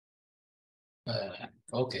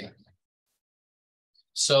Okay.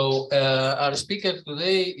 So our speaker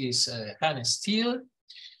today is Thiel.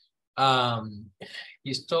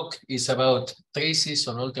 His talk is about traces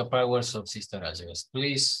on ultrapowers of sister algebras.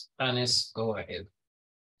 Please, Hannes, go ahead.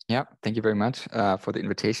 Yeah, thank you very much for the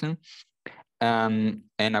invitation. And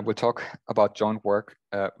I will talk about joint work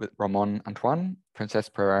with Ramon Antoine, Princess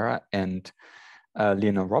Perera, and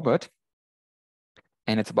Robert.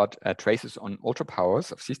 And it's about traces on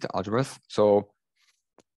ultrapowers of sister algebras. So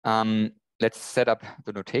let's set up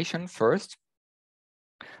the notation first.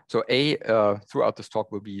 So A, throughout this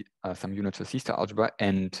talk will be some units of sister algebra,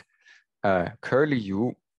 and curly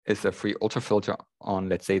U is a free ultrafilter on,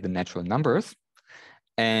 let's say, the natural numbers.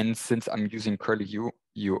 And since I'm using curly U,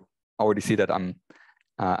 you already see that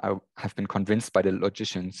I have been convinced by the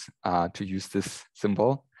logicians to use this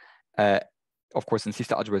symbol. Of course, in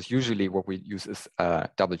sister algebras, usually what we use is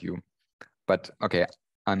W. But okay,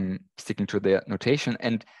 I'm sticking to the notation.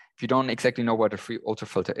 And if you don't exactly know what a free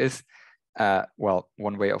ultrafilter is, well,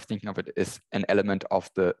 one way of thinking of it is an element of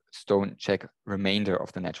the stone-check remainder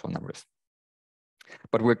of the natural numbers.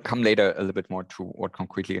 But we'll come later a little bit more to what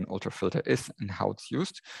concretely an ultrafilter is and how it's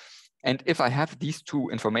used. And if I have these two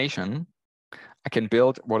information, I can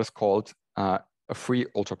build what is called a free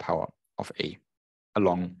ultrapower of A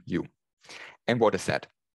along U. And what is that?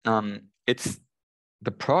 It's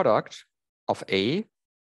the product of A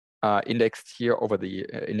indexed here over the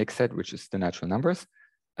index set, which is the natural numbers.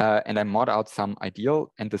 And I mod out some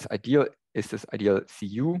ideal, and this ideal is this ideal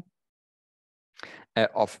CU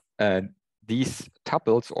of these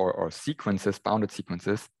tuples or sequences, bounded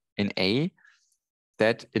sequences in A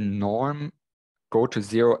that in norm go to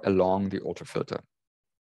 0 along the ultrafilter.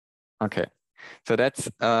 Okay, so that's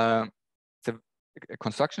the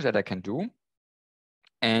constructions that I can do.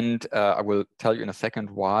 And I will tell you in a second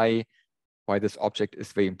why this object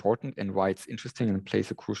is very important and why it's interesting and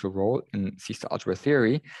plays a crucial role in sister algebra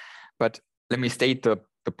theory. But let me state the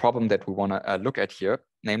problem that we want to look at here,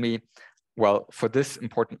 namely, well, for this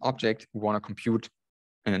important object, we want to compute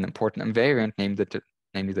an important invariant,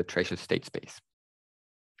 namely the tracial state space.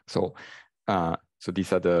 So, so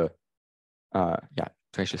these are the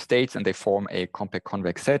tracial states, and they form a compact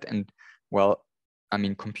convex set. And well, I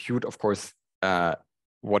mean, compute, of course.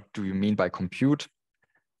 What do you mean by compute?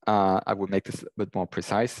 I will make this a bit more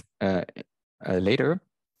precise later.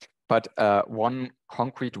 But one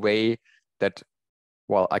concrete way that,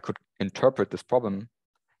 well, I could interpret this problem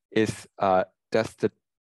is, does the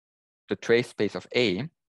trace space of A,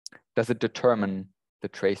 does it determine the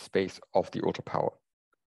trace space of the ultrapower?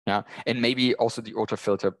 Yeah, and maybe also the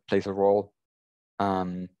ultrafilter plays a role.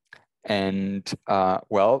 Well,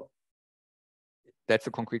 that's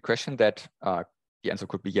a concrete question that the answer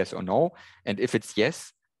could be yes or no. And if it's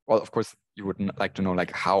yes, well, of course, you would like to know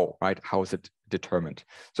like how, right? How is it determined?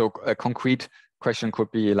 So a concrete question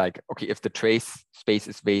could be like, okay, if the trace space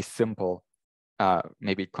is very simple,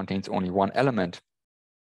 maybe it contains only one element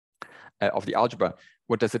of the algebra,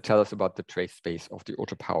 what does it tell us about the trace space of the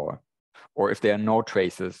ultrapower? Or if there are no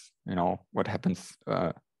traces, you know, what happens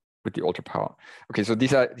with the ultrapower? Okay, so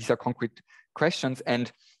these are concrete questions.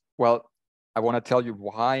 And well, I want to tell you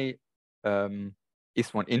why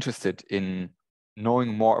is one interested in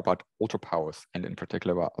knowing more about ultrapowers and in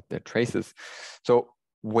particular about their traces. So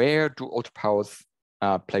where do ultrapowers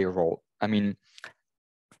play a role? I mean,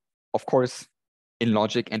 of course, in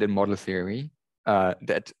logic and in model theory,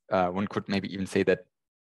 that one could maybe even say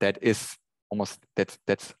that is almost,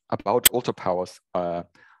 that's about ultrapowers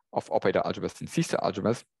of operator algebras and sister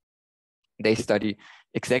algebras. They study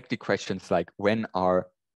exactly questions like when are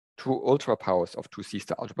two ultrapowers of two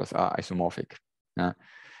sister algebras are isomorphic.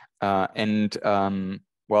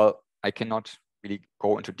 Well, I cannot really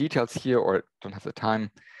go into details here or don't have the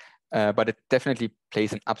time, but it definitely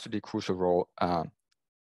plays an absolutely crucial role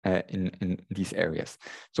in these areas.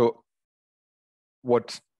 So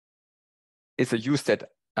what is a use that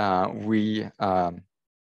we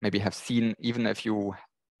maybe have seen, even if you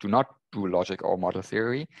do not do logic or model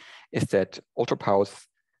theory, is that ultrapowers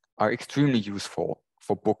are extremely useful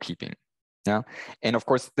for bookkeeping. Yeah, and of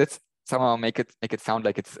course that's somehow make it sound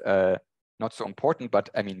like it's not so important, but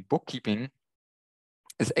I mean bookkeeping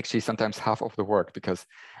is actually sometimes half of the work, because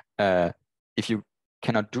if you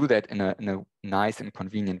cannot do that in a nice and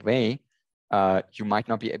convenient way, you might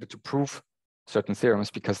not be able to prove certain theorems,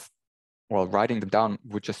 because well, writing them down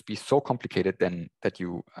would just be so complicated then that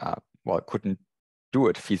you well, couldn't do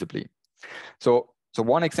it feasibly. So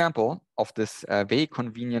one example of this very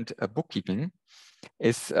convenient bookkeeping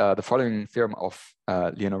is the following theorem of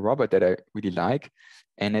Robert that I really like,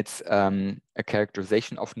 and it's a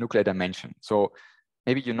characterization of nuclear dimension. So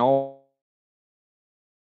maybe you know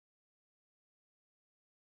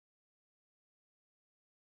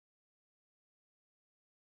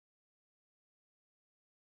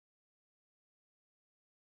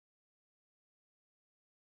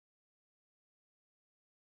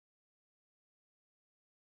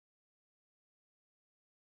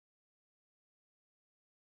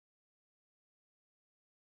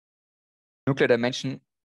nuclear dimension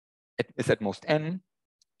is at most n.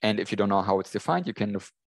 And if you don't know how it's defined, you can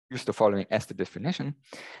use the following as the definition.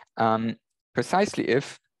 Precisely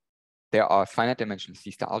if there are finite dimensional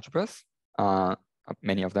C-star algebras,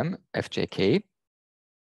 many of them, FJK,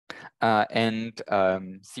 and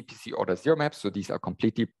CPC order 0 maps. So these are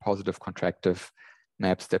completely positive contractive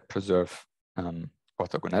maps that preserve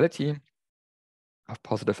orthogonality of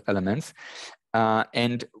positive elements.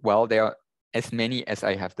 And well, there are as many as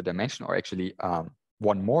I have the dimension, or actually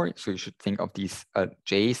one more. So you should think of these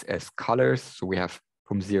J's as colors. So we have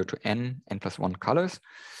from 0 to n plus 1 colors.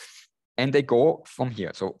 And they go from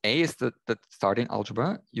here. So A is the starting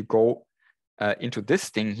algebra. You go into this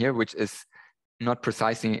thing here, which is not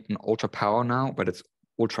precisely an ultrapower now, but it's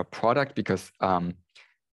ultra product, because an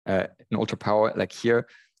ultrapower like here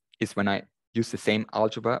is when I use the same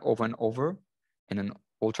algebra over and over, and an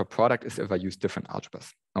ultra product is if I use different algebras.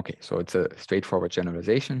 Okay, so it's a straightforward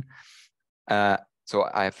generalization. So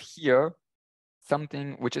I have here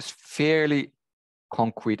something which is fairly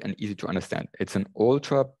concrete and easy to understand. It's an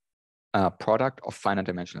ultra product of finite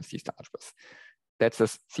dimensional C-star algebras. That's a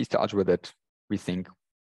C-star algebra that we think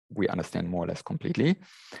we understand more or less completely.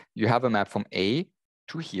 You have a map from A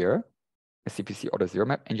to here, a CPC order 0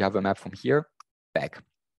 map, and you have a map from here back.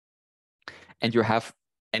 And you have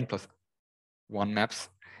n plus 1 maps,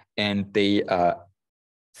 and they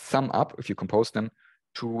sum up, if you compose them,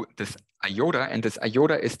 to this iota. And this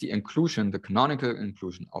iota is the inclusion, the canonical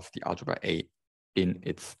inclusion of the algebra A in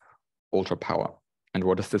its ultrapower. And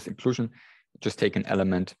what is this inclusion? Just take an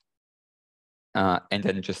element and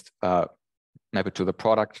then just map it to the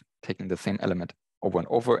product, taking the same element over and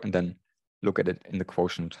over, and then look at it in the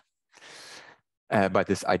quotient by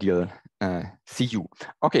this ideal CU.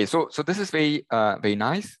 Okay, so this is very very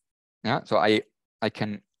nice. Yeah, so I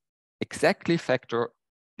can exactly factor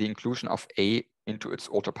the inclusion of A into its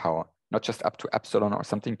ultrapower, not just up to epsilon or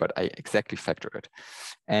something, but I exactly factor it.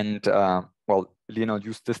 And well, Lionel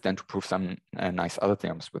used this then to prove some nice other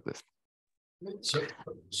theorems with this. So,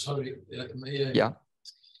 sorry. Yeah,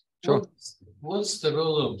 sure. What's the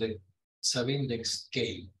role of the subindex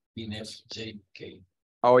K in FJK?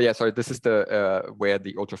 Oh yeah, sorry. This is the where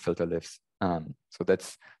the ultrafilter lives.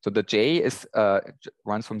 So the J is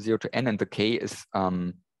runs from 0 to n, and the K is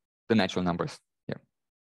the natural numbers.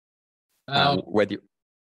 Yeah. Where the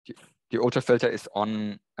ultrafilter is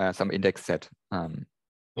on some index set.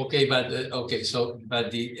 Okay, but okay, so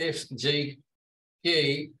but the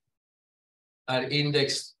FJK are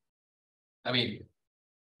indexed. I mean,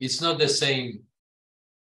 it's not the same.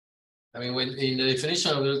 I mean, when in the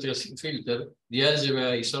definition of the ultrafilter, the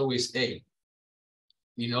algebra is always A.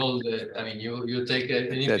 In all the, I mean, you take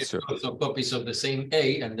an infinite of copies of the same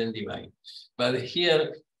A and then divide. But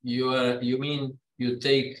here you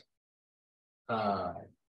take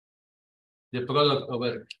the product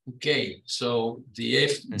over K. So the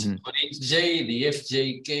for each J, the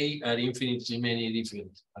FJK are infinitely many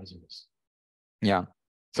different algebras. Yeah.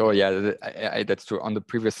 So yeah, that's true. On the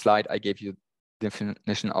previous slide, I gave you the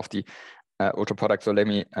definition of the ultra product. So let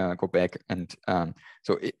me go back. And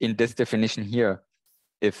so in this definition here,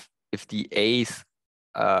 if the A's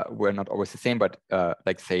were not always the same, but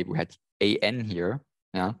like say we had AN here,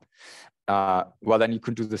 yeah. Well, then you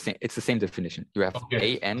can do the same. It's the same definition. You have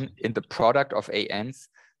AN in the product of ANs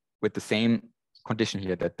with the same condition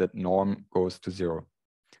here that the norm goes to 0.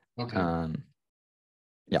 Okay.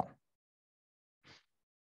 Yeah.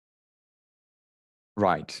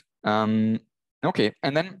 Right. Okay.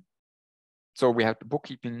 And then, so we have the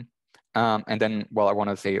bookkeeping. And then, well, I want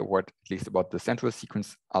to say a word at least about the central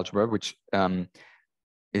sequence algebra, which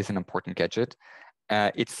is an important gadget.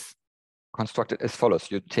 It's constructed as follows.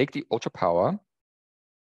 You take the ultrapower,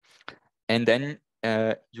 and then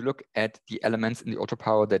you look at the elements in the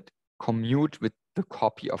ultrapower that commute with the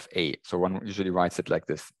copy of A. So one usually writes it like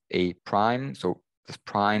this, A prime. So this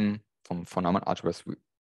prime from von Neumann algebras, we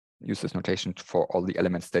use this notation for all the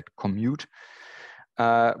elements that commute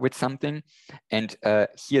with something. And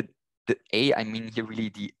here, the A, I mean here really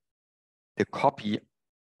the copy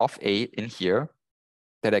of A in here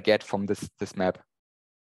that I get from this map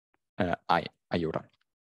iota.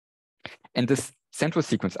 And this central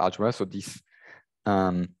sequence algebra, so these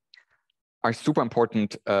are super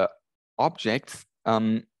important objects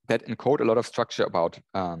that encode a lot of structure about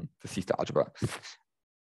the C-star algebra.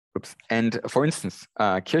 Oops. And for instance,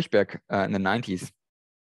 Kirchberg in the 90s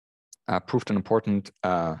proved an important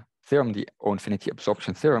theorem, the O-infinity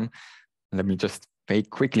absorption theorem. And let me just very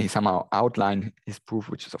quickly somehow outline his proof,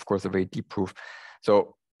 which is of course a very deep proof.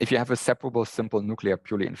 So if you have a separable, simple, nuclear,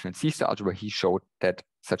 purely infinite C-star algebra, he showed that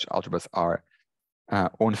such algebras are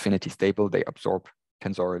O-infinity stable. They absorb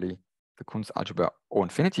tensorially the Cuntz algebra O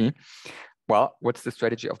infinity. Well, what's the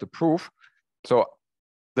strategy of the proof? So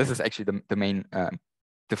this is actually the main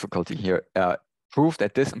difficulty here. Prove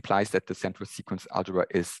that this implies that the central sequence algebra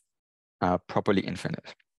is properly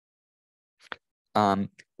infinite.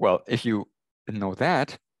 Well, if you know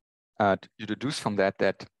that, you deduce from that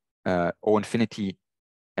that O infinity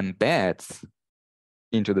embeds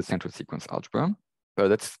into the central sequence algebra. So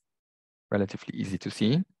that's relatively easy to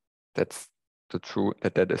see. That's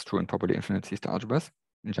that is true in properly infinite C-star algebras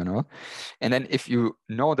in general. And then if you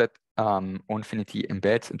know that O infinity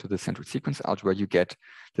embeds into the central sequence algebra, you get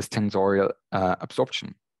this tensorial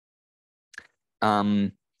absorption.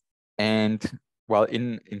 And well,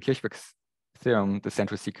 in Kirchberg's theorem, the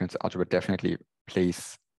central sequence algebra definitely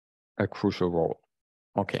plays a crucial role.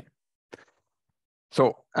 Okay.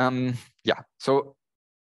 So yeah, so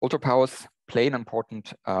ultrapowers play an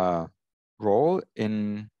important role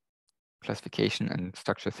in classification and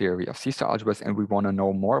structure theory of C-star algebras, and we want to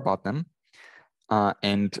know more about them.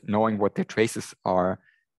 And knowing what their traces are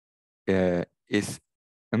is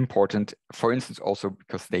important. For instance, also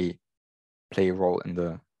because they play a role in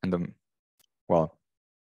the well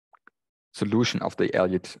solution of the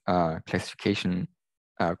Elliott classification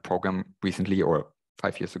program recently, or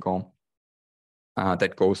 5 years ago.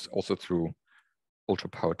 That goes also through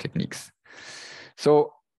ultrapower techniques.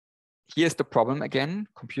 So here's the problem again: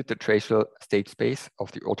 compute the tracial state space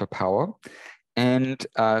of the ultrapower. And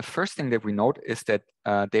first thing that we note is that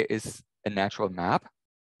there is a natural map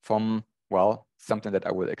from, well, something that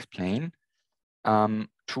I will explain,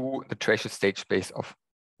 to the tracial state space of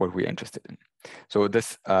what we're interested in. So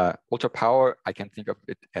this ultrapower, I can think of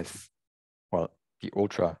it as, well, the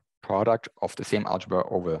ultra product of the same algebra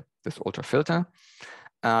over this ultrafilter.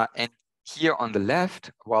 And here on the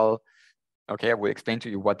left, well, okay, I will explain to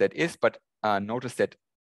you what that is, but notice that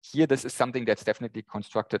here this is something that's definitely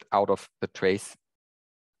constructed out of the trace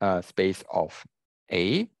space of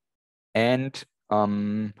A and,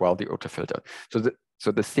 well, the ultrafilter.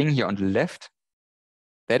 So the thing here on the left,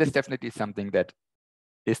 that is definitely something that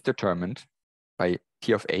is determined by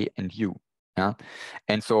T of A and U. Yeah?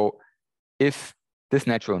 And so if this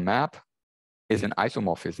natural map is an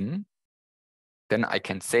isomorphism, then I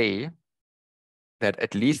can say that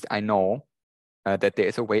at least I know that there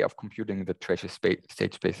is a way of computing the tracial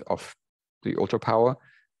state space of the ultrapower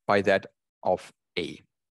by that of A.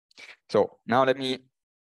 So now let me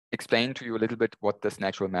explain to you a little bit what this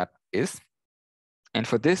natural map is. And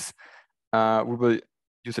for this, we will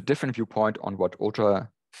use a different viewpoint on what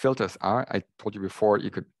ultrafilters are. I told you before,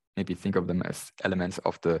 you could maybe think of them as elements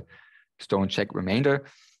of the Stone-Check remainder.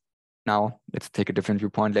 Now let's take a different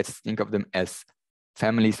viewpoint. Let's think of them as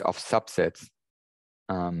families of subsets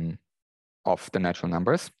of the natural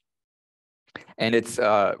numbers. And it's,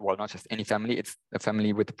 well, not just any family, it's a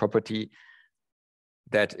family with the property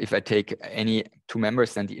that if I take any two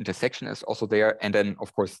members, then the intersection is also there. And then,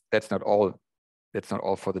 of course, that's not all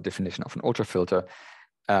for the definition of an ultrafilter.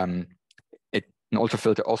 An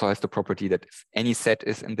ultrafilter also has the property that if any set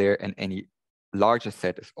is in there and any larger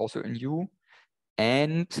set is also in U,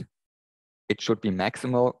 and it should be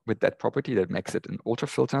maximal with that property that makes it an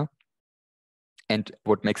ultrafilter. And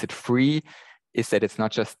what makes it free is that it's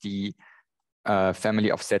not just the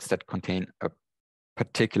family of sets that contain a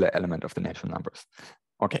particular element of the natural numbers.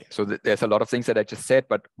 Okay, so there's a lot of things that I just said,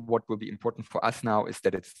 but what will be important for us now is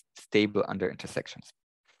that it's stable under intersections.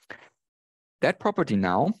 That property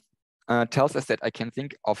now tells us that I can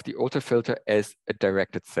think of the ultrafilter as a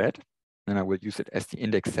directed set, and I will use it as the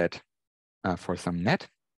index set for some net.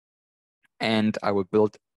 And I will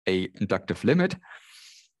build a inductive limit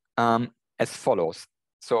as follows.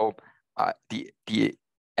 So the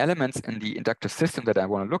elements in the inductive system that I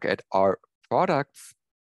want to look at are products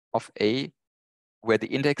of A where the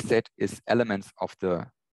index set is elements of the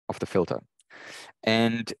filter.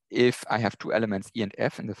 And if I have two elements E and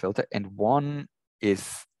F in the filter and one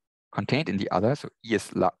is contained in the other, so E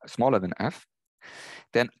is smaller than F,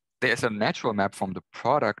 then there's a natural map from the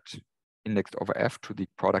product indexed over F to the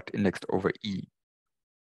product indexed over E.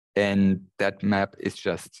 And that map is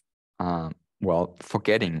just, well,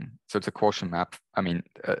 forgetting. So it's a quotient map. I mean,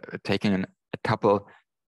 taking a tuple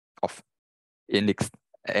of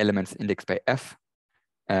elements indexed by F,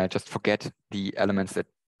 just forget the elements that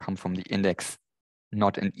come from the index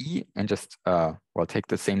not in E, and just, well, take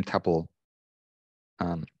the same tuple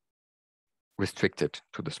restricted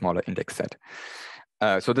to the smaller index set.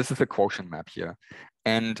 So this is a quotient map here.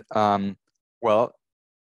 And, well,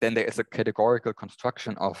 then there is a categorical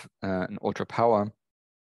construction of an ultrapower.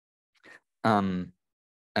 And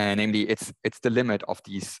namely, it's the limit of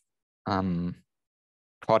these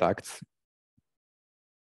products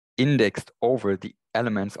indexed over the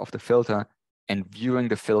elements of the filter and viewing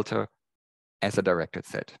the filter as a directed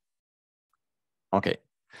set. Okay,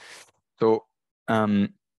 so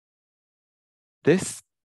this,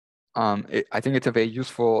 I think it's a very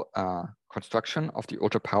useful construction of the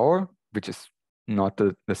ultrapower, which is not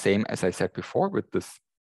the same as I said before with this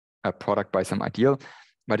product by some ideal,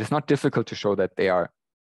 but it's not difficult to show that they are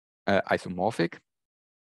isomorphic.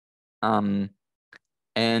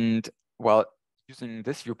 And well, using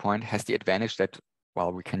this viewpoint has the advantage that,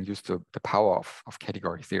 well, we can use the power of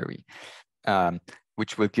category theory,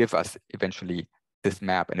 which will give us eventually this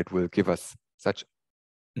map, and it will give us such,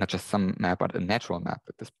 not just some map, but a natural map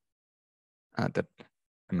with this, that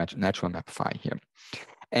natural map phi here.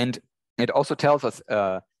 And it also tells us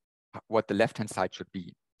what the left-hand side should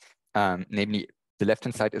be. Namely, the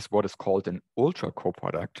left-hand side is what is called an ultra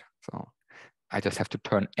coproduct. So I just have to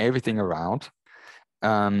turn everything around.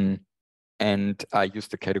 And I use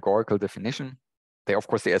the categorical definition. Of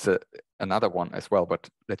course, there's another one as well, but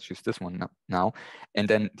let's use this one now. And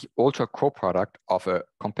then the ultra coproduct of a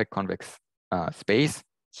compact convex space,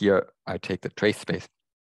 here I take the trace space,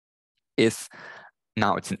 is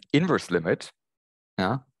now it's an inverse limit,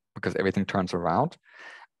 because everything turns around,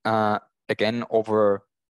 again over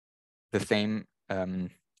the same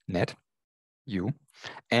net U,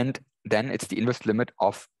 and then it's the inverse limit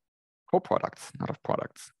of coproducts, not of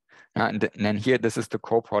products. And then here, this is the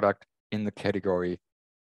coproduct in the category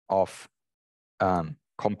of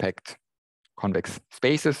compact convex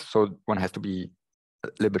spaces. So one has to be a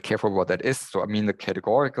little bit careful what that is. So I mean the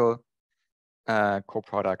categorical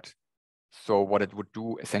coproduct. So what it would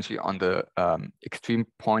do essentially on the extreme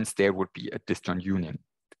points there would be a disjoint union,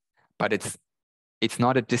 but it's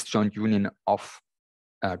not a disjoint union of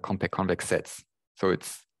compact convex sets. So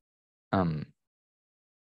it's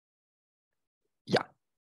yeah,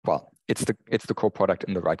 well, it's the coproduct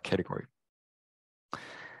in the right category.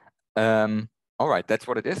 All right, that's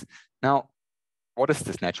what it is. Now, what is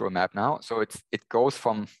this natural map now? So it goes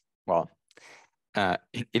from, well, an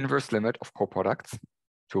inverse limit of coproducts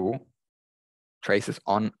to traces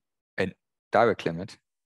on a direct limit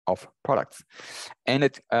of products. And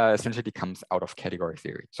it essentially comes out of category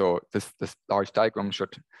theory. So this large diagram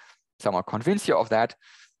should somehow convince you of that.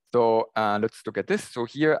 So let's look at this. So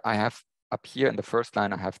here I have, up here in the first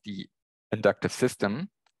line, I have the inductive system,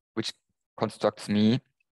 which constructs me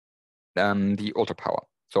the ultrapower.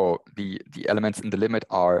 So the elements in the limit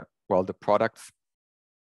are, well, the products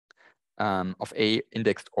of A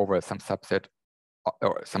indexed over some subset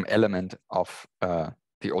or some element of the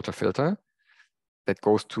ultrafilter that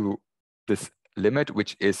goes to this limit,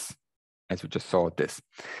 which is, as we just saw, this.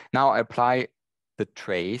 Now I apply the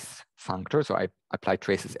trace functor. So I apply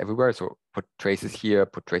traces everywhere. So put traces here,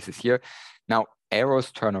 put traces here. Now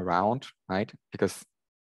arrows turn around, right? Because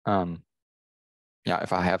yeah,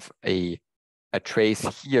 if I have a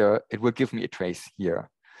trace here, it will give me a trace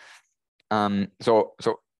here. So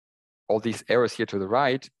all these arrows here to the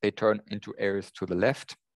right, they turn into arrows to the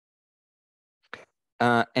left.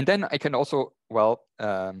 And then I can also, well,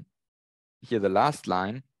 here the last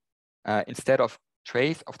line, instead of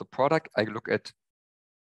trace of the product, I look at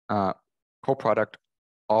coproduct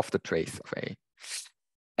of the trace of A.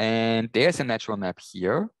 And there's a natural map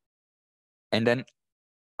here. And then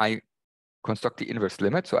I construct the inverse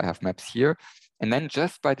limit. So I have maps here. And then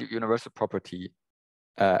just by the universal property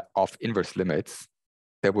of inverse limits,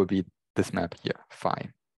 there will be this map here, phi.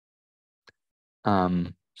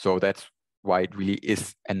 So that's why it really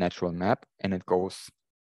is a natural map, and it goes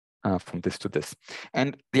from this to this.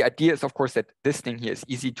 And the idea is, of course, that this thing here is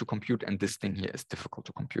easy to compute and this thing here is difficult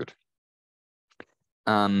to compute.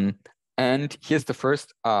 And here's the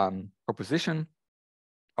first observation,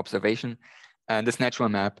 and this natural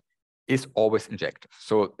map is always injective.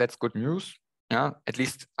 So that's good news. Yeah, at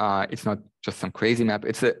least it's not just some crazy map.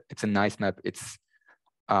 It's a nice map. It's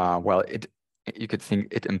well, you could think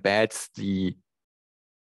it embeds the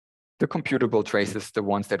computable traces, the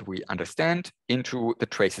ones that we understand, into the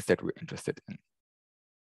traces that we're interested in.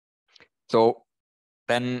 So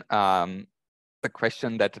then the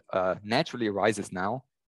question that naturally arises now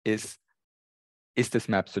is this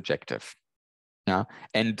map surjective? Yeah,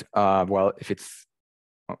 and well, if it's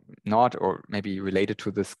not, or maybe related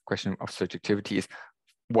to this question of subjectivity, is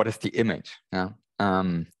what is the image? Yeah,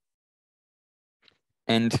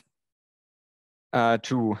 and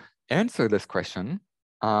to answer this question,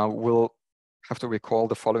 we'll have to recall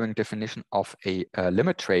the following definition of a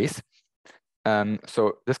limit trace.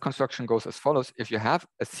 So this construction goes as follows. If you have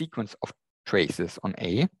a sequence of traces on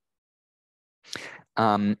A,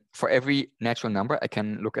 for every natural number, I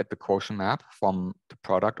can look at the quotient map from the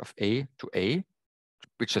product of A to A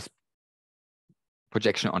which is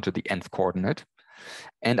projection onto the nth coordinate.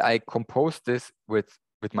 And I compose this with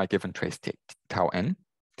my given trace tau n.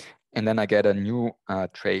 And then I get a new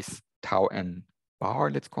trace tau n bar,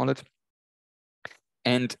 let's call it.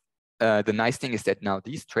 And the nice thing is that now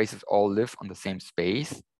these traces all live on the same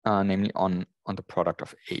space, namely on the product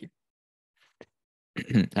of A.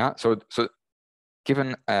 Yeah, so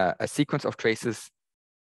given a sequence of traces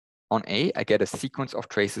on A, I get a sequence of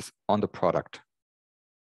traces on the product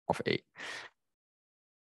of A.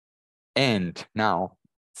 And now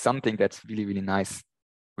something that's really, really nice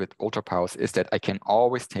with ultrapowers is that I can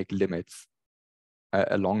always take limits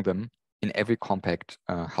along them in every compact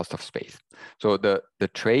Hausdorff space. So the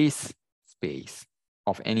trace space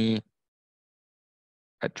of any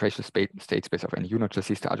trace state space of any unit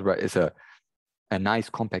Closista algebra is a nice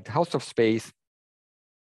compact Hausdorff space.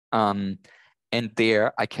 And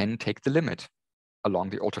there I can take the limit along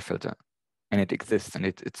the ultrafilter, and it exists, and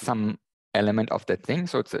it's some element of that thing.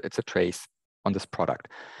 So it's a trace on this product.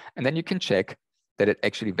 And then you can check that it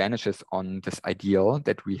actually vanishes on this ideal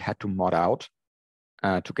that we had to mod out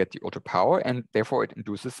to get the ultrapower, and therefore it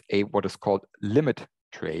induces a what is called limit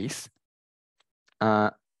trace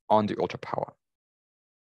on the ultrapower.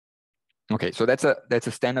 Okay, so that's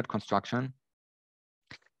a standard construction.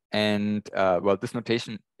 And well, this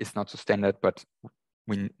notation is not so standard, but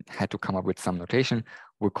we had to come up with some notation.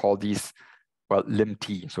 We'll call these, well, lim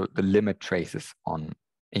t, so the limit traces on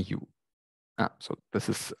a U. So this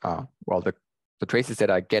is, well, the traces that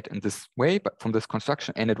I get in this way, but from this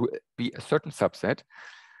construction, and it will be a certain subset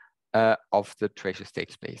of the trace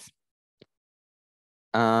state space.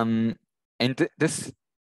 And these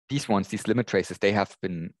limit traces, they have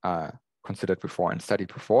been considered before and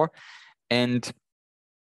studied before. And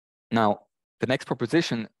now the next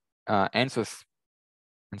proposition answers,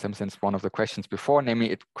 in some sense, one of the questions before,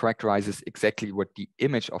 namely it characterizes exactly what the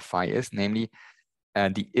image of phi is, namely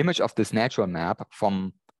the image of this natural map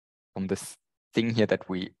from this thing here that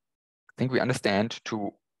we think we understand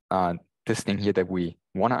to this thing here that we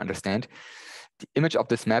want to understand. The image of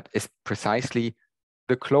this map is precisely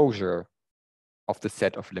the closure of the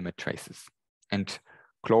set of limit traces, and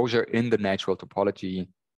closure in the natural topology,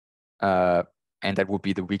 and that would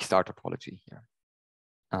be the weak star topology here.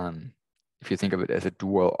 If you think of it as a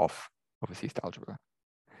dual of a C-star algebra.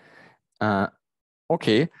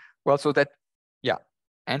 Okay, well, so that, yeah,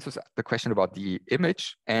 answers the question about the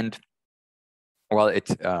image. And well,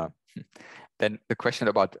 then the question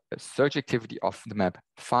about surjectivity of the map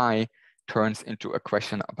phi turns into a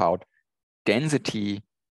question about density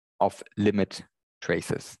of limit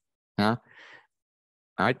traces.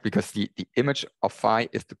 Right? Because the image of phi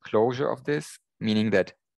is the closure of this, meaning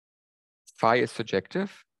that phi is surjective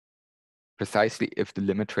precisely if the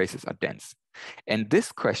limit traces are dense. And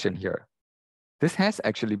this question here, this has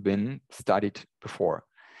actually been studied before.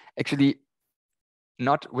 Actually,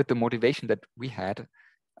 not with the motivation that we had,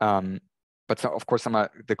 but so, of course, some of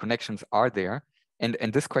the connections are there. And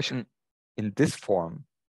this question in this form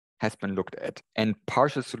has been looked at, and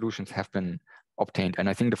partial solutions have been obtained. And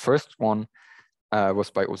I think the first one was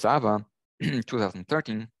by Ozawa in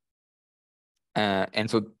 2013. And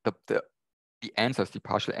so the answers, the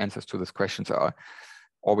partial answers to these questions are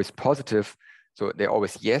always positive. So they're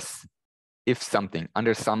always yes, if something,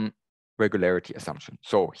 under some regularity assumption.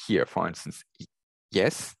 So here, for instance,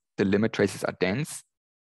 yes, the limit traces are dense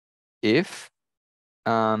if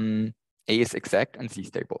A is exact and C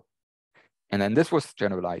stable. And then this was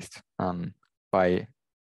generalized by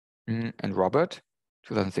and Robert,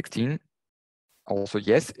 2016. Also,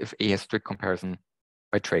 yes, if A has strict comparison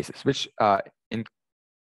by traces, which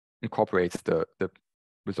incorporates the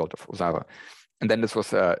result of Ozawa. And then this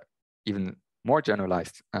was even more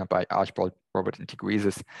generalized by Archibald, Robert, and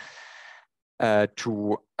Tiguizes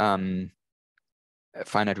to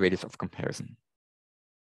finite radius of comparison.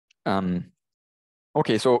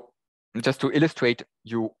 Okay, so just to illustrate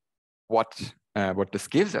you what this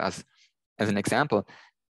gives us as an example,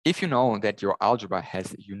 if you know that your algebra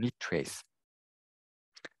has a unique trace,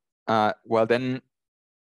 well then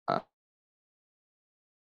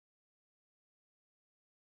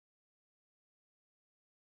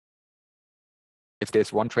if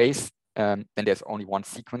there's one trace, then there's only one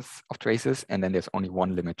sequence of traces, and then there's only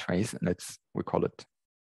one limit trace, and we call it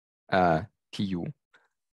TU.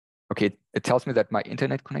 Okay, it tells me that my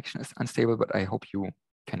internet connection is unstable, but I hope you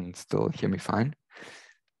can still hear me fine.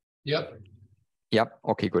 Yep. Yep,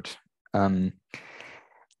 okay, good.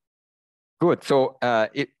 Good, so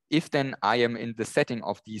if then I am in the setting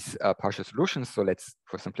of these partial solutions, so let's,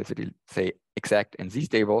 for simplicity, say exact and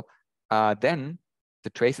Z-stable, then the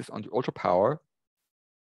traces on the ultrapower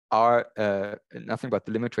are nothing but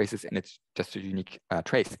the limit traces, and it's just a unique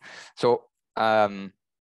trace. So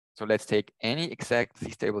so let's take any exact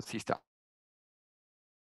z-stable C-star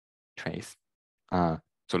trace.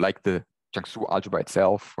 So like the Jiangsu algebra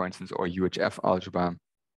itself, for instance, or UHF algebra.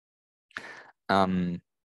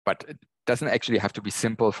 But it doesn't actually have to be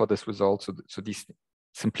simple for this result. So this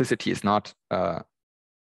simplicity is not an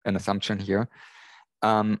assumption here.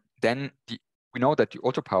 Then we know that the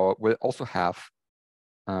ultrapower will also have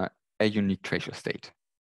a unique tracial state.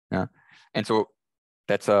 Yeah, and so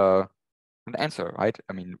that's an answer, right?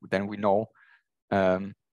 I mean, then we know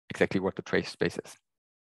exactly what the trace space is.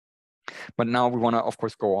 But now we want to, of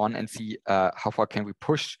course, go on and see how far can we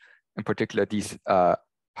push, in particular, these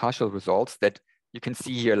partial results that you can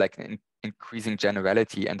see here, like an increasing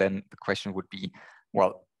generality. And then the question would be,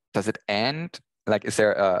 well, does it end? Like, is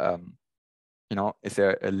there a, is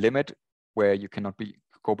there a limit where you cannot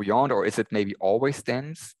go beyond, or is it maybe always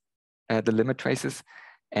dense, the limit traces?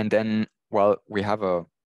 And then, well, we have a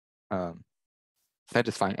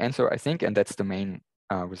satisfying answer, I think, and that's the main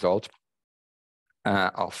result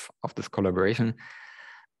of this collaboration,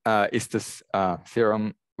 is this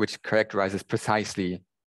theorem which characterizes precisely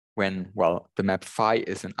when, well, the map phi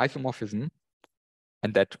is an isomorphism,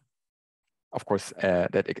 and that, of course,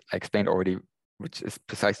 that I explained already, which is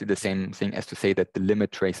precisely the same thing as to say that the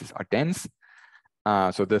limit traces are dense.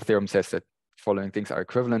 So the theorem says that following things are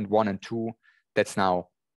equivalent, 1 and 2. That's now,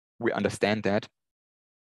 we understand that.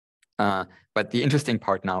 But the interesting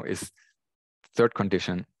part now is third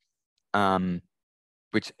condition,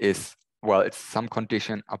 which is, well, it's some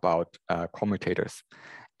condition about commutators.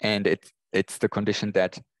 And it's the condition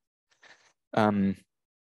that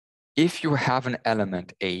if you have an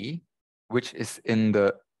element A, which is in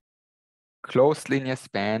the closed linear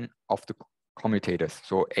span of the commutators.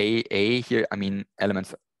 So A here, I mean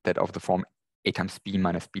elements that of the form A times B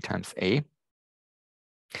minus B times A.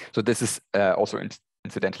 So this is also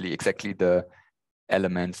incidentally exactly the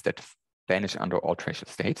elements that vanish under all tracial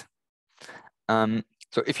states.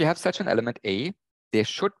 So if you have such an element A, there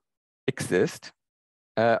should exist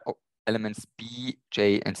elements B,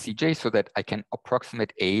 J, and Cj, so that I can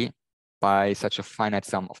approximate A by such a finite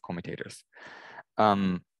sum of commutators.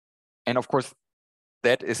 And of course,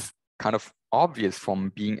 that is kind of obvious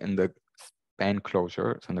from being in the span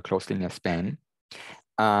closure, so in the closed linear span.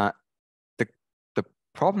 The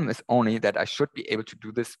problem is only that I should be able to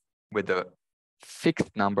do this with a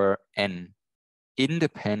fixed number n,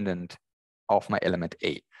 independent of my element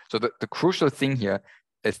A. So the crucial thing here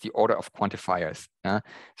is the order of quantifiers.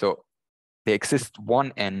 So there exists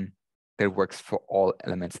one n that works for all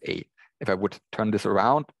elements A. If I would turn this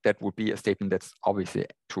around, that would be a statement that's obviously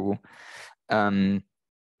true.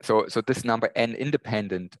 So this number n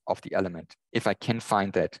independent of the element, if I can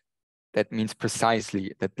find that, that means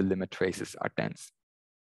precisely that the limit traces are dense.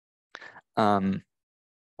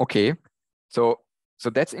 Okay, so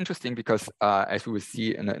that's interesting because as we will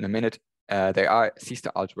see in a minute, there are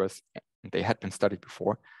C-star algebras, and they had been studied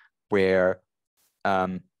before, where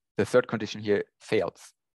the third condition here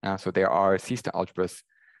fails. So there are C-star algebras,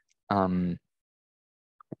 in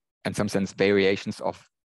some sense variations of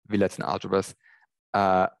Wielandson algebras,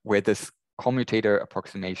 where this commutator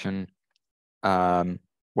approximation,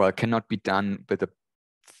 well, cannot be done with a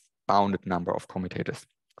bounded number of commutators.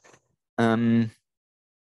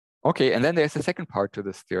 Okay, and then there's a second part to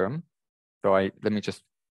this theorem. So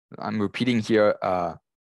I'm repeating here. The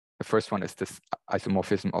first one is this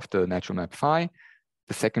isomorphism of the natural map phi.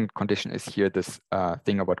 The second condition is here this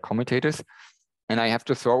thing about commutators. And I have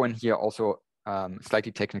to throw in here also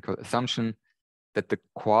slightly technical assumption that the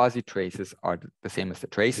quasi-traces are the same as the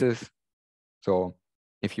traces. So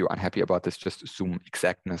if you're unhappy about this, just assume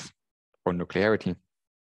exactness or nuclearity.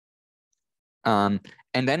 And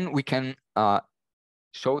then we can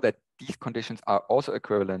show that these conditions are also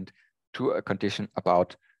equivalent to a condition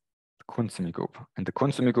about the Cuntz semigroup. And the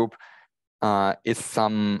Cuntz semigroup is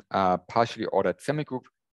some partially ordered semigroup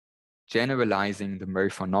generalizing the Murray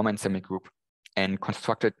von Neumann semigroup and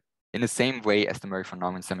constructed in the same way as the Murray von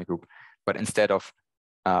Neumann semigroup, but instead of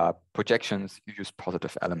projections, you use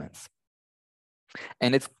positive elements.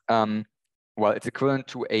 And it's well, it's equivalent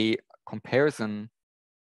to a comparison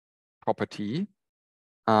property,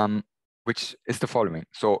 which is the following.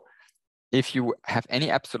 So if you have any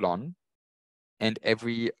epsilon and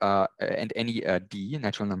any d,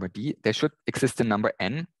 natural number d, there should exist a number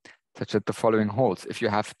n such that the following holds. If you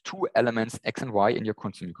have two elements x and y in your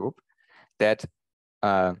Cuntz semigroup, that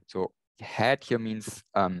so head here means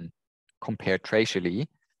compared tracially.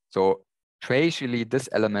 So tracially, this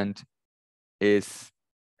element is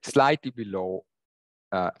slightly below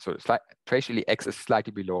so tracially x is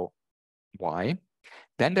slightly below y,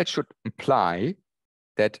 then that should imply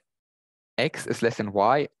that x is less than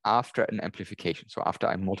y after an amplification. So after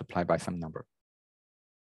I multiply by some number.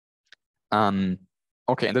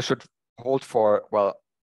 Okay, and this should hold for, well,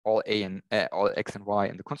 all x and y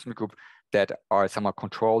in the constant group that are somehow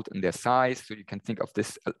controlled in their size. So you can think of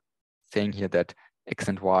this saying here that x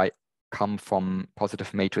and y come from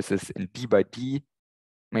positive matrices in d by d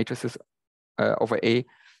matrices over A,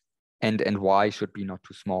 and y should be not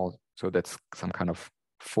too small. So that's some kind of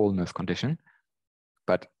fullness condition.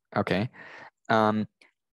 But okay.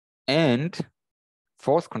 And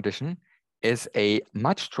fourth condition is a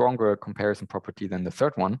much stronger comparison property than the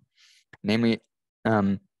third one. Namely,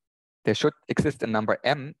 there should exist a number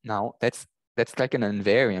m now that's like an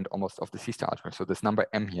invariant almost of the C-star algebra. So this number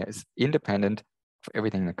m here is independent of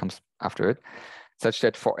everything that comes after it, such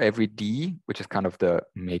that for every d, which is kind of the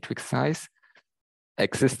matrix size,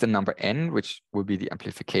 exists a number n, which will be the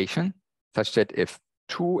amplification, such that if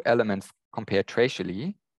two elements compare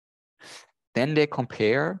tracially, then they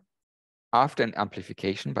compare after an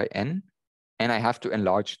amplification by n, and I have to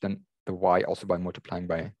enlarge the y also by multiplying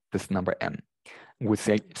by this number m. We'll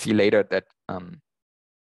see later that,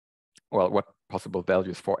 well, what possible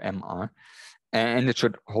values for m are. And it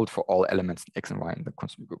should hold for all elements x and y in the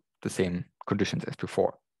constant group, the same conditions as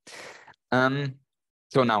before.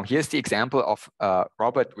 So now here's the example of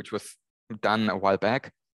Robert, which was done a while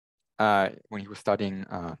back when he was studying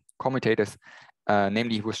commutators.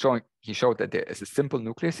 Namely, he showed that there is a simple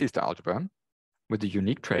nuclear C-star algebra with a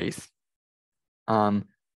unique trace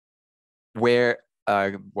where,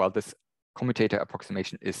 well, this commutator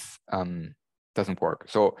approximation is doesn't work.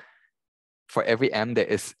 So for every m, there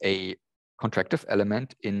is a contractive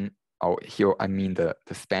element in, here I mean the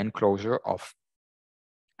span closure of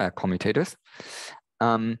commutators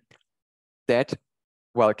that,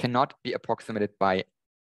 well, cannot be approximated by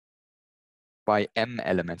m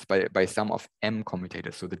elements, by sum of m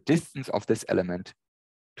commutators. So the distance of this element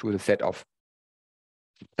to the set of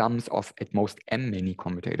sums of at most m many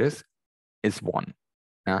commutators is 1.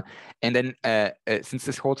 And then since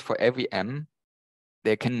this holds for every m,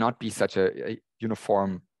 there cannot be such a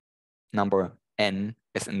uniform number n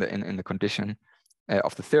as in the condition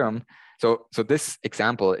of the theorem. So this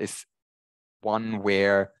example is one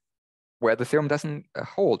where the theorem doesn't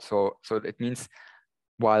hold. So it means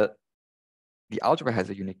while the algebra has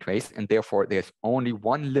a unique trace and therefore there's only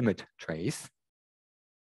one limit trace,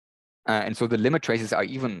 and so the limit traces are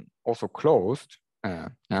even also closed.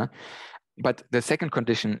 But the second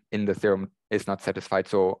condition in the theorem is not satisfied.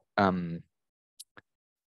 So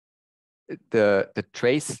the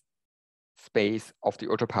trace space of the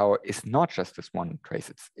ultrapower is not just this one trace,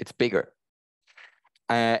 it's bigger.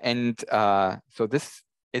 So this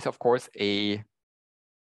is, of course, a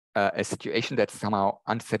situation that's somehow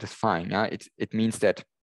unsatisfying. It means that,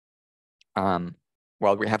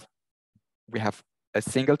 well, we have a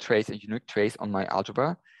single trace, a unique trace on my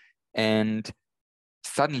algebra, and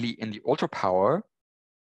suddenly in the ultrapower,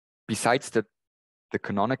 besides the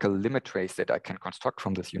canonical limit trace that I can construct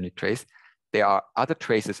from this unique trace, there are other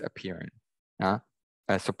traces appearing,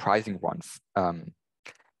 surprising ones,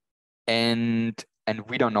 and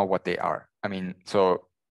we don't know what they are. I mean, so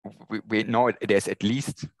we know there's at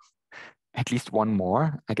least one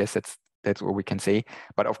more. I guess that's what we can say.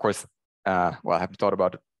 But of course, well, I haven't thought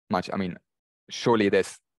about it much. I mean, surely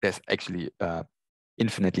there's actually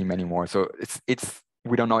infinitely many more. So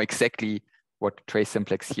we don't know exactly what trace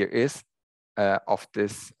simplex here is of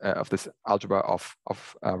this algebra of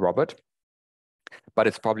Robert, but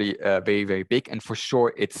it's probably very, very big, and for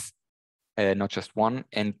sure it's not just one.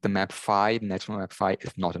 And the map phi, the natural map phi,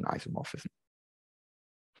 is not an isomorphism.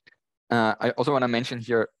 I also want to mention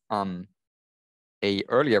here a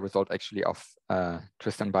earlier result actually of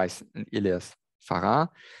Tristan Weiss and Elias Farah,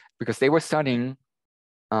 because they were studying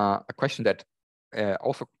a question that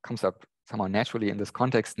also comes up somehow naturally in this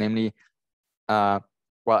context, namely, well,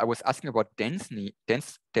 I was asking about density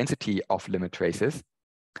of limit traces,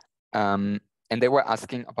 and they were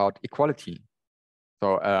asking about equality,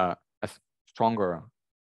 so a stronger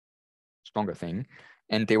thing,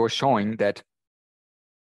 and they were showing that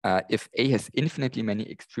if A has infinitely many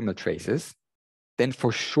extremal traces, then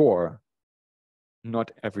for sure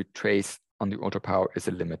not every trace on the ultrapower is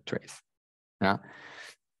a limit trace.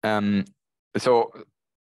 So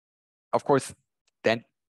of course, then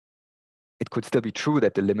it could still be true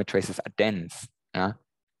that the limit traces are dense,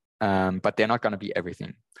 but they're not going to be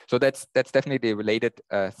everything. So that's definitely a related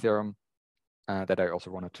theorem that I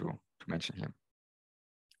also wanted to mention here.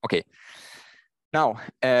 Okay, now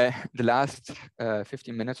the last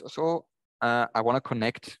 15 minutes or so, I want to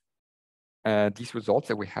connect these results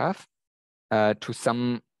that we have to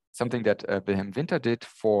something that Wilhelm Winter did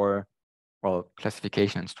for, well,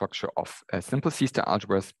 classification and structure of simple C-star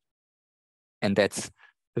algebras. And that's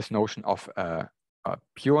this notion of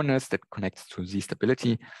pureness that connects to Z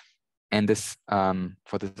stability. And this,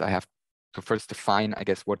 for this, I have to first define, I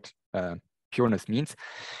guess, what pureness means.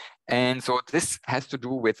 And so this has to do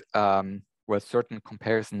with certain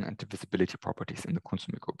comparison and divisibility properties in the Cuntz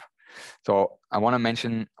group. So I want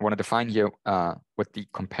to define here what the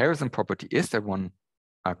comparison property is that one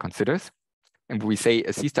considers. And we say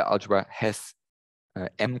a C-star algebra has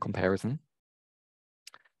M comparison.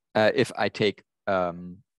 If I take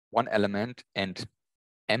one element and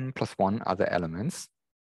M plus one other elements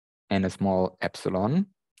and a small epsilon,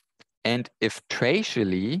 and if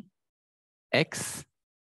trivially X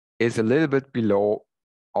is a little bit below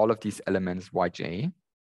all of these elements Yj,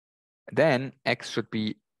 then X should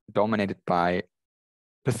be dominated by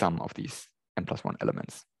the sum of these M plus one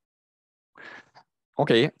elements.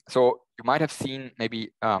 Okay, so you might have seen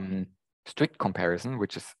maybe strict comparison,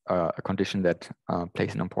 which is a condition that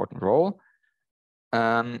plays an important role.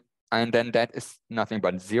 And then that is nothing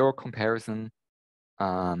but zero comparison.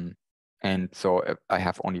 And so if I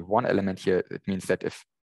have only one element here, it means that if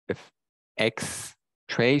X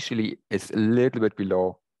trivially is a little bit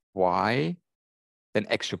below Y, then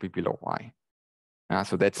X should be below Y.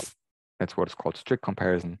 So that's what is called strict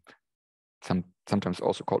comparison, sometimes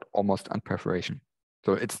also called almost unperforation.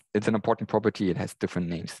 So it's an important property. It has different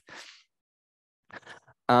names.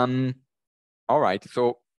 All right,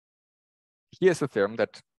 so here's a theorem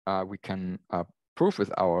that we can prove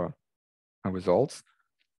with our results.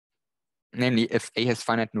 Namely, if A has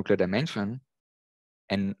finite nuclear dimension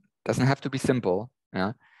and doesn't have to be simple,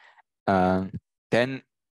 then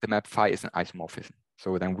the map phi is an isomorphism.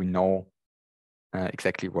 So then we know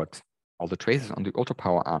exactly what all the traces on the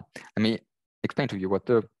ultrapower are. Let me explain to you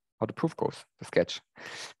how the proof goes, the sketch.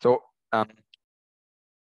 So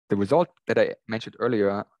the result that I mentioned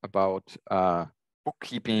earlier about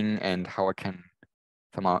bookkeeping and how I can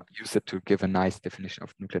somehow use it to give a nice definition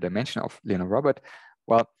of nuclear dimension of Thiel and Robert,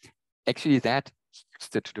 well, actually that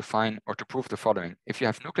used it to define or to prove the following. If you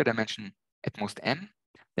have nuclear dimension at most M,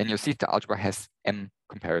 then your C-star algebra has M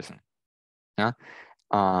comparison. Yeah,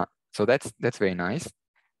 so that's very nice.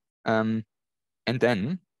 And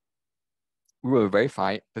then we will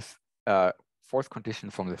verify this fourth condition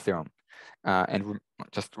from the theorem. And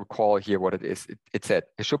just recall here what it is. It said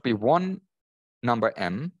there should be one number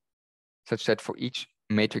M such that for each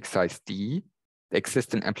matrix size D, there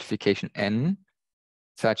exists an amplification N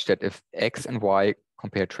such that if X and Y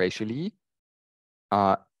compare trivially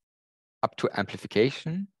up to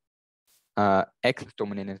amplification, X is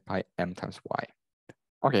dominated by M times Y.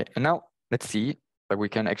 Okay, and now let's see that we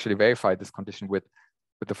can actually verify this condition with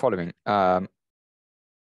the following.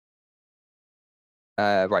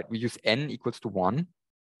 Right, we use N equals to 1.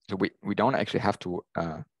 So we don't actually have to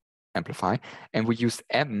amplify. And we use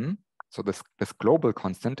M, so this global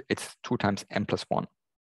constant, it's 2 times M plus 1.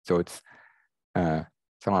 So it's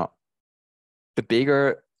somehow the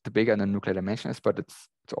bigger the nuclear dimension is, but it's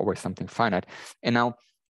always something finite. And now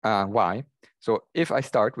Y. So if I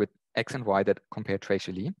start with X and Y that compare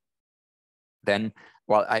trivially, then,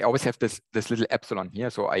 well, I always have this little epsilon here.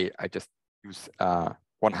 So I just use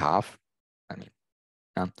 1/2. I mean,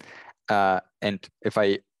 and if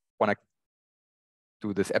I want to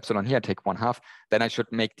do this epsilon here, take 1/2, then I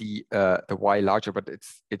should make the Y larger, but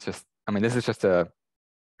it's just, I mean, this is just a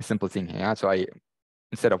simple thing here. So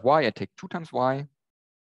instead of Y, I take 2 times Y,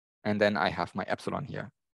 and then I have my epsilon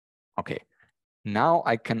here. Okay, now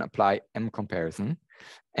I can apply M comparison,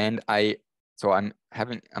 and I'm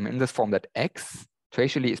in this form that X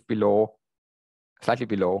trivially is slightly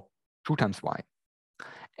below 2 times Y,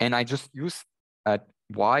 and I just use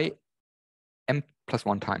Y M plus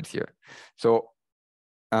 1 times here. So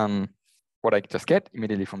what I just get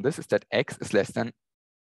immediately from this is that X is less than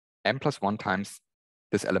M plus 1 times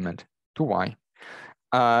this element to Y.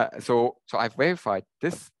 So I've verified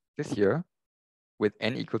this here with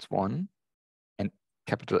N equals 1 and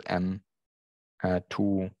capital M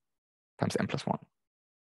 2 times M plus 1.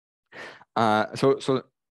 So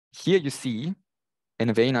here you see in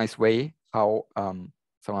a very nice way how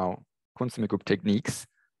somehow Cuntz semigroup techniques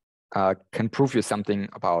can prove you something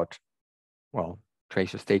about, well,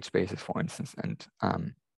 trace your state spaces, for instance, and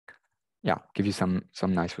yeah, give you some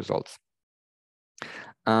nice results.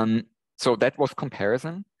 So that was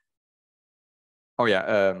comparison. Oh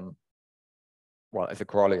yeah, well, as a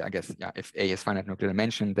corollary, I guess, yeah, if A is finite nuclear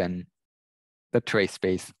dimension, then the trace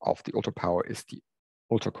space of the ultrapower is the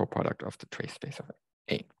ultra coproduct of the trace space of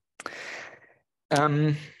A.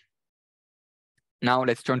 Now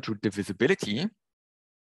let's turn to divisibility.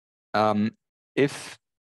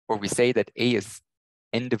 Or we say that A is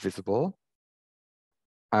indivisible,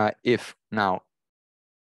 if now,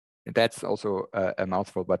 that's also a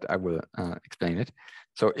mouthful, but I will explain it.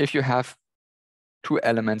 So if you have two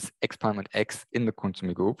elements, x prime and x, in the Cuntz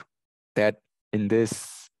semigroup, that in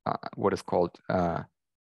this, what is called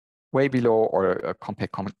way below, or a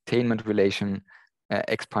compact containment relation,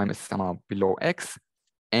 x prime is somehow below x,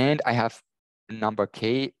 and I have a number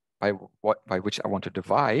k by which I want to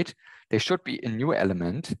divide, there should be a new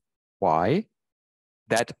element, y,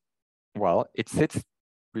 that, well, it sits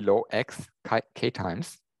below x, k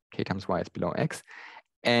times y is below x,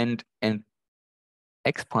 and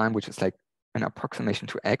x prime, which is like an approximation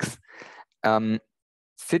to x,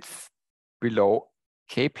 sits below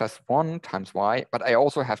k plus 1 times y, but I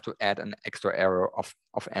also have to add an extra error of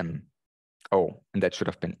m. Oh, and that should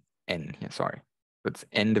have been n here, sorry. So it's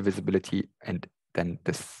n divisibility, and then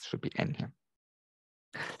this should be n here.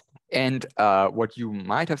 And what you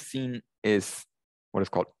might have seen is what is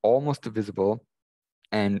called almost divisible,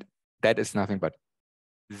 and that is nothing but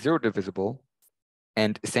zero divisible.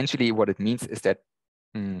 And essentially what it means is that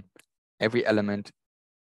every element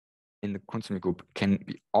in the Cuntz semigroup can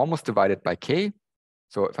be almost divided by k.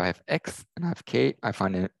 So if I have x and I have k, I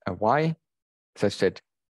find a y such that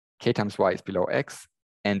k times y is below x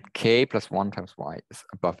and k plus 1 times y is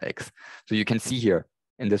above x. So you can see here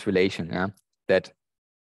in this relation, yeah, that,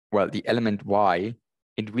 well, the element y,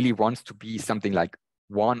 it really wants to be something like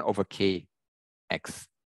 1 over k x.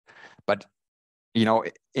 But, you know,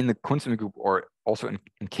 in the Cuntz semigroup, or also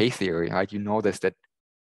in K theory, right, you know this, that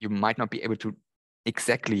you might not be able to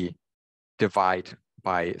exactly divide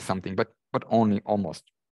by something, but only almost.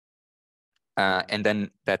 And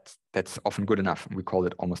then that's often good enough. We call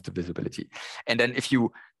it almost divisibility. And then if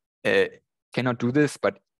you cannot do this,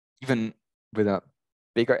 but even with a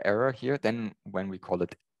bigger error here, then when we call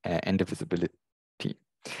it indivisibility.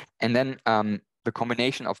 And then the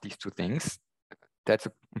combination of these two things, that's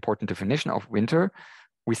an important definition of Winter.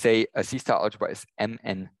 We say a C-star algebra is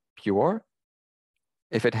Mn pure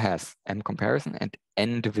if it has M comparison and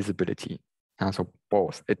N divisibility. So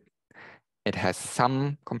both. It has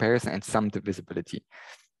some comparison and some divisibility.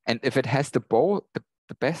 And if it has the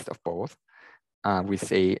best of both, we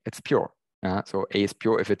say it's pure. So A is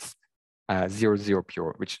pure if it's 0, 0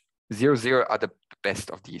 pure, which 0, 0 are the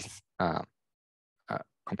best of these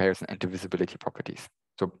comparison and divisibility properties.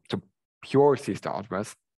 So pure C-star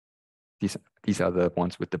algebras, these are the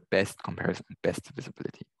ones with the best comparison and best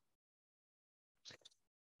divisibility.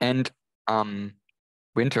 And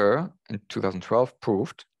Winter in 2012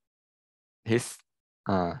 proved his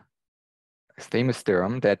famous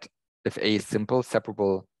theorem that if A is simple,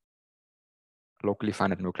 separable, locally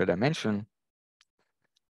finite nuclear dimension,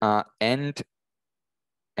 and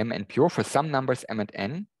Mn pure for some numbers M and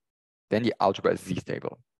N, then the algebra is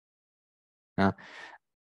Z-stable. A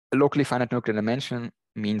locally finite nuclear dimension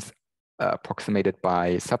means approximated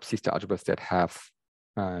by sub-C-star algebras that have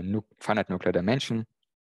finite nuclear dimension.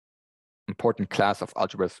 Important class of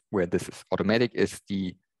algebras where this is automatic is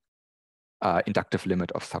the inductive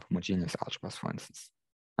limit of subhomogeneous algebras, for instance.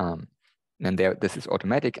 And there, this is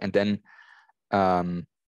automatic. And then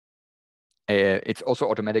it's also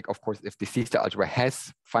automatic, of course, if the C-star algebra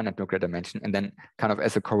has finite nuclear dimension. And then kind of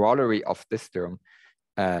as a corollary of this theorem,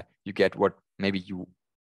 you get what maybe you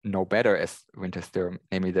know better as Winter's theorem,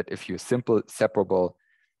 namely that if you're simple, separable,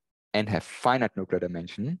 and have finite nuclear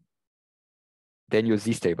dimension, then you're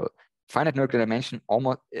Z-stable. Finite nuclear dimension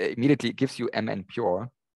almost immediately gives you Mn pure.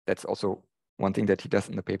 That's also one thing that he does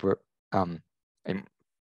in the paper. I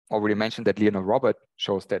already mentioned that Robert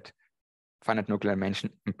shows that finite nuclear dimension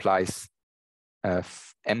implies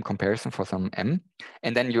M comparison for some M,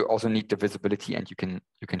 and then you also need divisibility, and you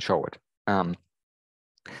can show it.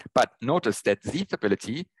 But notice that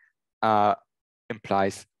Z-stability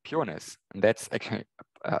implies pureness, and that's actually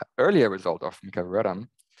an earlier result of Mika Rödam.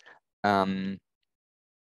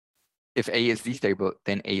 If A is Z-stable,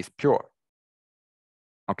 then A is pure.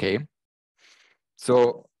 Okay.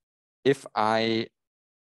 So if I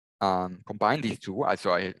combine these two,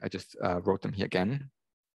 so I just wrote them here again,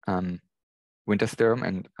 Winter's theorem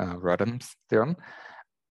and Rödam's theorem,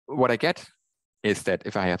 what I get is that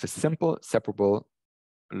if I have a simple, separable,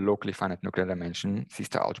 locally finite nuclear dimension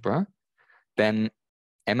C-star algebra, then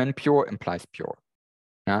Mn pure implies pure.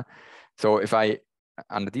 Yeah. So if I,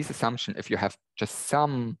 under this assumption, if you have just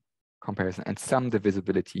some comparison and some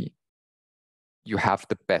divisibility, you have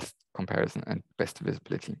the best comparison and best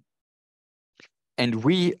divisibility. And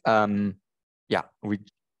we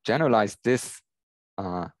generalize this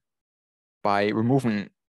by removing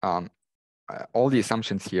all the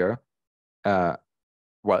assumptions here,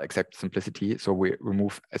 well, except simplicity. So we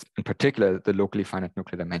remove, in particular, the locally finite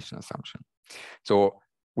nuclear dimension assumption. So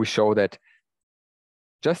we show that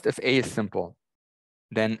just if A is simple,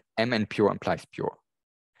 then Mn pure implies pure.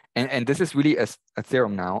 And this is really a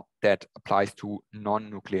theorem now that applies to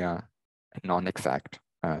non-nuclear and non-exact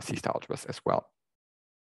C-star algebras as well.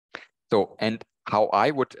 So, and how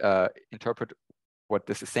I would interpret what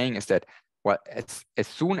this is saying is that, well, as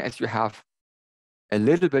soon as you have a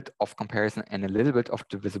little bit of comparison and a little bit of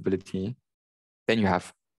divisibility, then you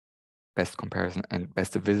have best comparison and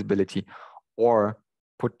best divisibility. Or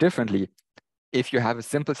put differently, if you have a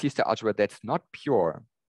simple C-star algebra that's not pure,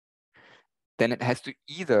 then it has to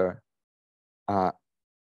either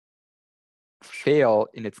fail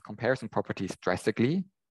in its comparison properties drastically,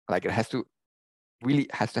 like it has to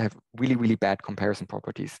have really bad comparison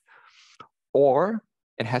properties, or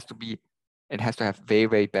it has to have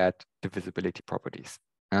very bad divisibility properties.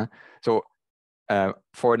 So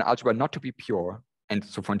for an algebra not to be pure, and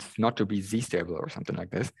so for instance not to be z-stable or something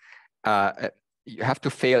like this, you have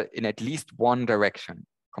to fail in at least one direction,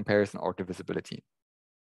 comparison or divisibility.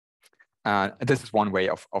 This is one way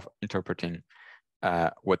of interpreting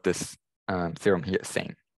what this theorem here is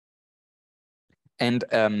saying. And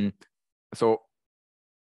so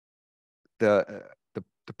the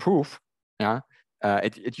proof,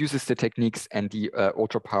 it uses the techniques and the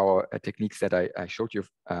ultrapower techniques that I showed you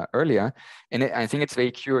earlier. And I think it's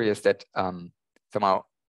very curious that somehow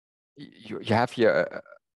you have here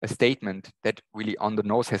a statement that really on the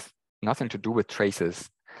nose has nothing to do with traces,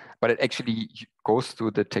 but it actually goes through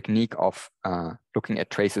the technique of looking at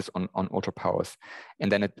traces on ultrapowers.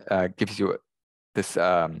 And then it gives you this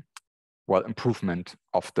well, improvement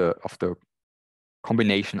of the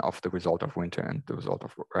combination of the result of Winter and the result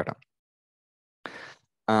of Rudder.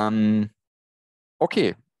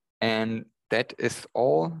 Okay, and that is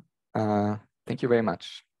all. Thank you very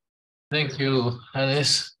much. Thank you,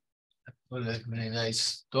 Hannes, for a very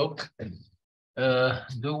nice talk.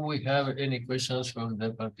 Do we have any questions from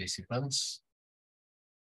the participants?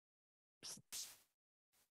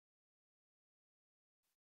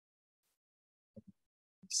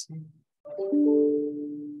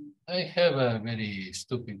 I have a very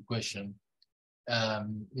stupid question.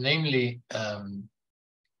 Namely,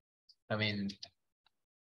 I mean,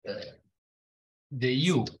 the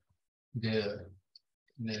U, the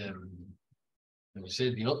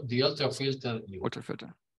ultrafilter U.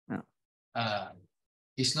 Ultrafilter, yeah.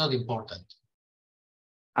 Is not important.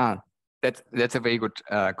 That's a very good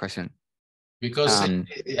question. Because I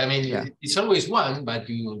mean, yeah, it's always one, but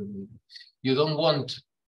you don't want.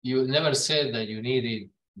 You never said that you needed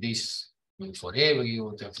this for every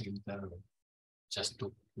ultrafilter, just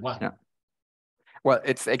to one. Yeah. Well,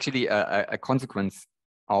 it's actually a consequence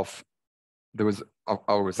of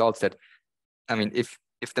our results that, I mean, if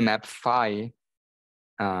the map phi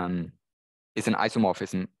is an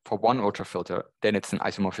isomorphism for one ultrafilter, then it's an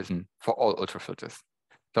isomorphism for all ultrafilters.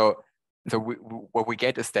 So what we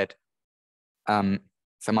get is that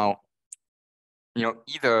somehow,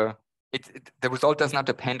 either the result does not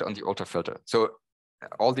depend on the ultrafilter. So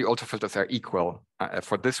all the ultrafilters are equal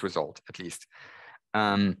for this result, at least.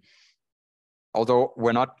 Although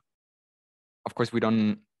we're not, of course, we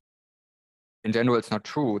don't, in general, it's not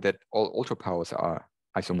true that all ultrapowers are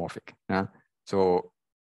isomorphic. Yeah? So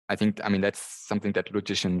I think, I mean, that's something that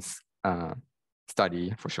logicians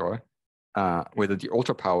study for sure, whether the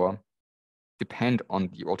ultrapower depend on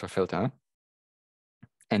the ultrafilter,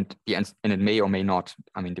 and it may or may not,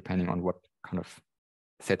 I mean, depending on what kind of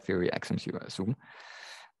set theory axioms you assume.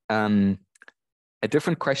 A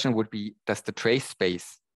different question would be, does the trace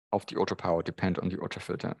space of the ultrapower depend on the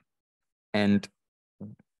ultrafilter? And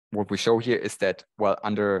what we show here is that, well,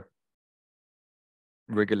 under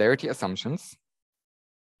regularity assumptions,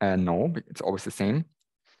 no, it's always the same.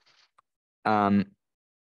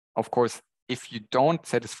 Of course, if you don't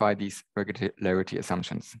satisfy these regularity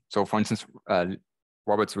assumptions, so for instance,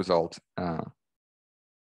 Robert's result,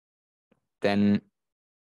 then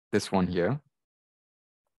this one here.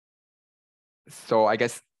 So I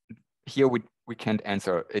guess here we can't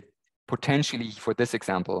answer it. Potentially for this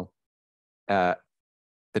example, the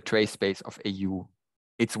trace space of AU,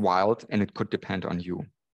 it's wild and it could depend on U.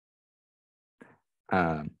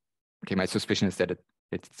 Okay, my suspicion is that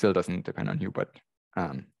it still doesn't depend on U, but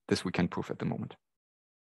this we can prove at the moment.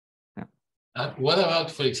 Yeah. What about,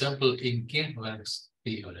 for example, in Kirchhoff's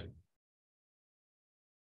theorem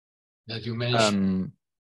that you mentioned?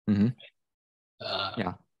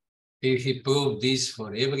 Yeah. If he proved this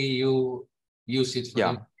for every U, use it for,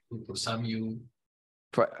 yeah. for some U.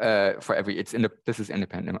 for every, this is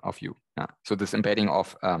independent of U. Yeah. So this embedding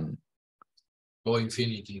of O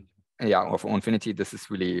infinity. Yeah, of O infinity. This is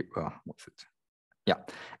really what's it? Yeah.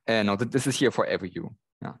 No, this is here for every U.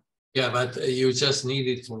 Yeah. Yeah, but you just need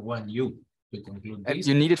it for one U to conclude this.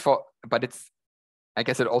 You need it for, but it's, I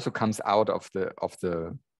guess it also comes out of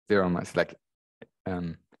the theorem. It's like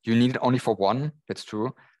you need it only for one. That's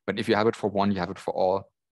true. But if you have it for one, you have it for all.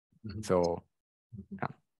 Mm-hmm. So yeah.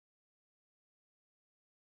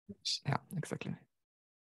 Yeah, exactly.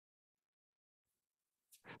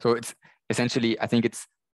 So it's essentially, I think it's,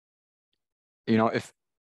 if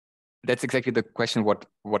that's exactly the question, what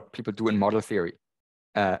people do in model theory.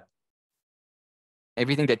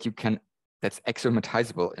 Everything that you can, that's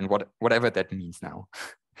axiomatizable, and whatever that means now.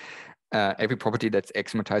 Every property that's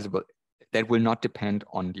axiomatizable, that will not depend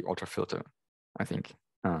on the ultrafilter, I think.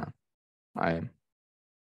 I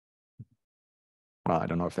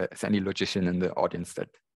don't know if there's any logician in the audience that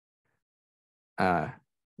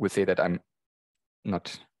would say that I'm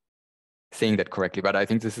not saying that correctly, but I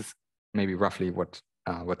think this is maybe roughly what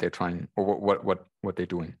they're trying, or what they're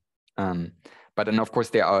doing. But then of course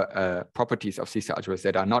there are properties of C-star algebras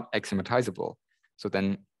that are not axiomatizable. So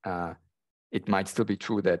then it might still be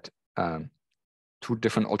true that two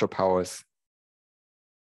different ultrapowers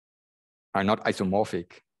are not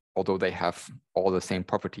isomorphic, although they have all the same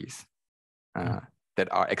properties that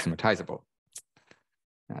are axiomatizable.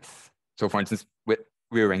 Yes. So for instance, with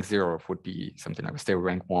real rank 0 would be something like stereo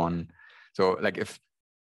rank 1. So like if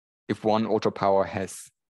one ultrapower has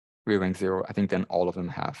real rank 0, I think then all of them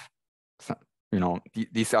have. So,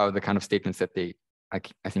 these are the kind of statements that I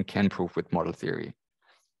think can prove with model theory.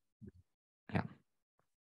 Yeah.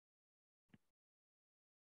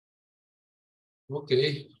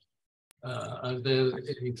 Okay. Are there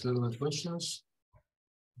any further questions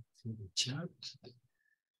in the chat?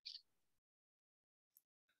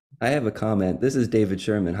 I have a comment. This is David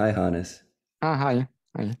Sherman. Hi, Hannes. Hi.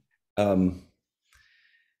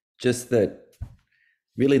 Just that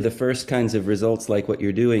really the first kinds of results like what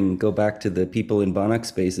you're doing go back to the people in Banach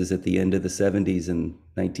spaces at the end of the 70s and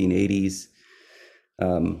 1980s,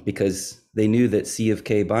 because they knew that C of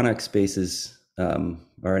K Banach spaces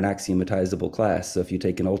are an axiomatizable class. So if you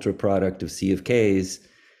take an ultra product of C of Ks,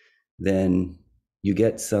 then you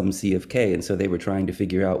get some C of K. And so they were trying to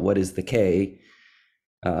figure out what is the K.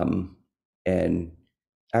 And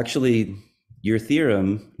actually, your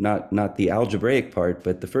theorem, not the algebraic part,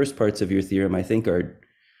 but the first parts of your theorem, I think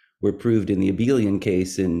were proved in the abelian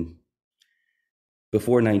case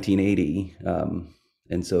before 1980.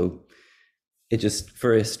 And so it just,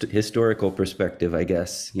 for a historical perspective, I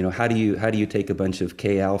guess, how do you take a bunch of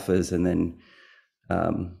K alphas and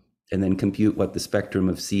then compute what the spectrum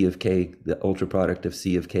of C of K, the ultra product of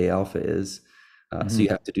C of K alpha is. So you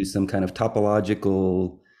have to do some kind of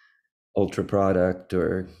topological ultra product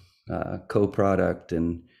or co-product,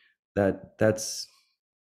 and that's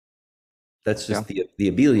just the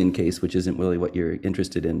abelian case, which isn't really what you're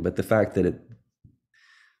interested in. But the fact that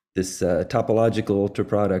this topological ultra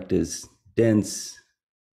product is dense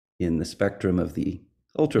in the spectrum of the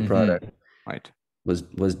ultra product, right,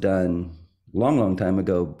 was done long time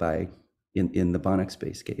ago in the Banach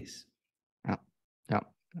space case. Yeah,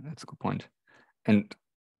 that's a good point. And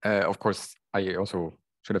of course, I also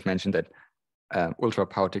should have mentioned that ultra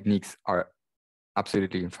power techniques are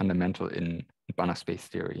absolutely fundamental in Banach space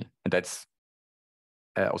theory, and that's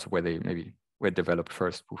also where they maybe were developed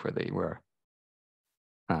first, before they were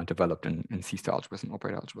developed in C-star algebras and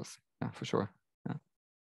operator algebras. Yeah, for sure. Yeah.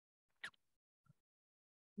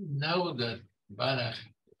 Now that Banach,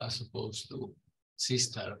 as opposed to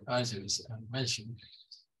C-star algebras, I mentioned,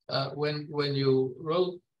 when you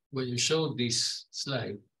showed this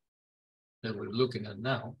slide that we're looking at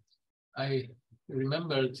now, I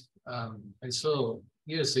remembered I saw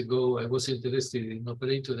years ago, I was interested in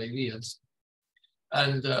operator ideas,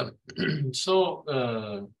 and saw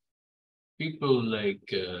people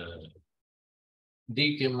like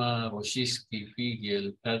Dykema, Wojcicki,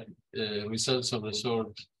 Figiel had results of the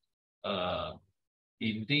sort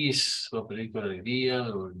in this operator idea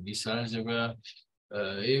or in this algebra.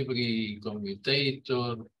 Every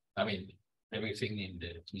commutator, I mean, everything in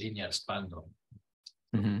the linear span of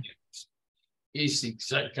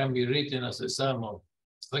can be written as a sum of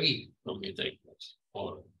 3 commutators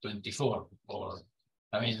or 24, or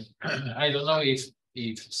I mean, I don't know if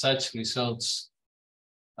such results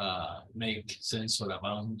make sense or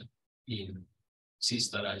amount in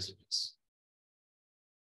C-star algebras.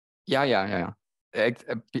 Yeah.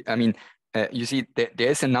 I mean, you see, there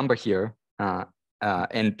is a number here,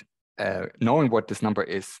 and knowing what this number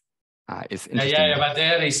is interesting. Yeah, but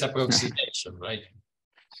there is approximation, right?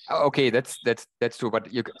 Okay, that's true. But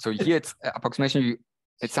so here it's approximation.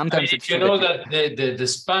 It's sometimes it's you true know that that the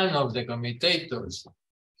span of the commutators,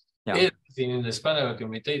 yeah. everything in the span of the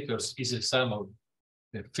commutators is a sum of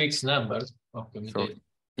the fixed numbers of commutators.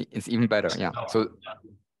 So it's even better, yeah. Oh, So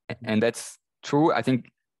and that's true. I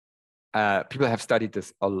think people have studied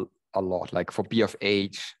this a lot, like for B of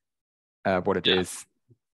H, what it is,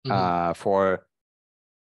 for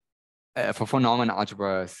Norman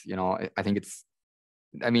algebras. You know, I think it's.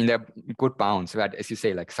 I mean, they're good bounds, right? As you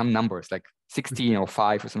say, like some numbers, like 16 or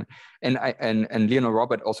 5 or something. And Leon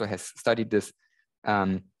Robert also has studied this.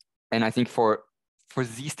 And I think for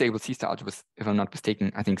Z-stable C-star algebras, if I'm not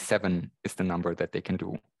mistaken, I think 7 is the number that they can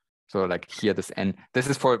do. So like here, this N, this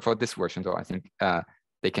is for this version, though. I think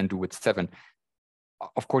they can do with 7.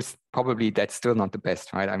 Of course, probably that's still not the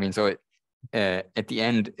best, right? I mean, so at the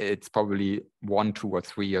end, it's probably 1, 2, or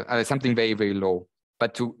 3, or something very, very low.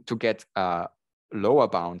 But to get lower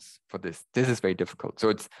bounds for this is very difficult. So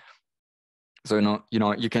it's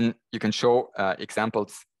you can show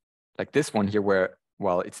examples like this one here where,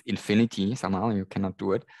 well, it's infinity somehow, you cannot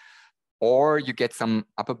do it, or you get some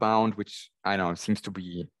upper bound which I don't know seems to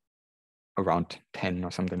be around 10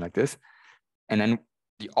 or something like this, and then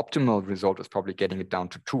the optimal result is probably getting it down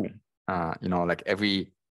to 2. Like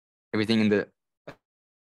everything in the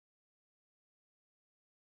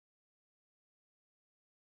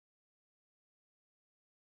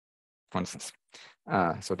for instance.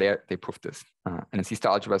 So they proved this, and in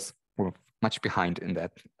C-star algebras were much behind in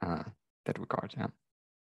that regard. Yeah.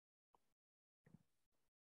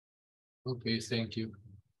 Okay, thank you.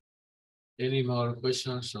 Any more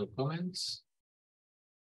questions or comments?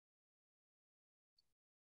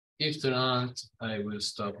 If there aren't, I will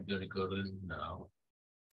stop the recording now.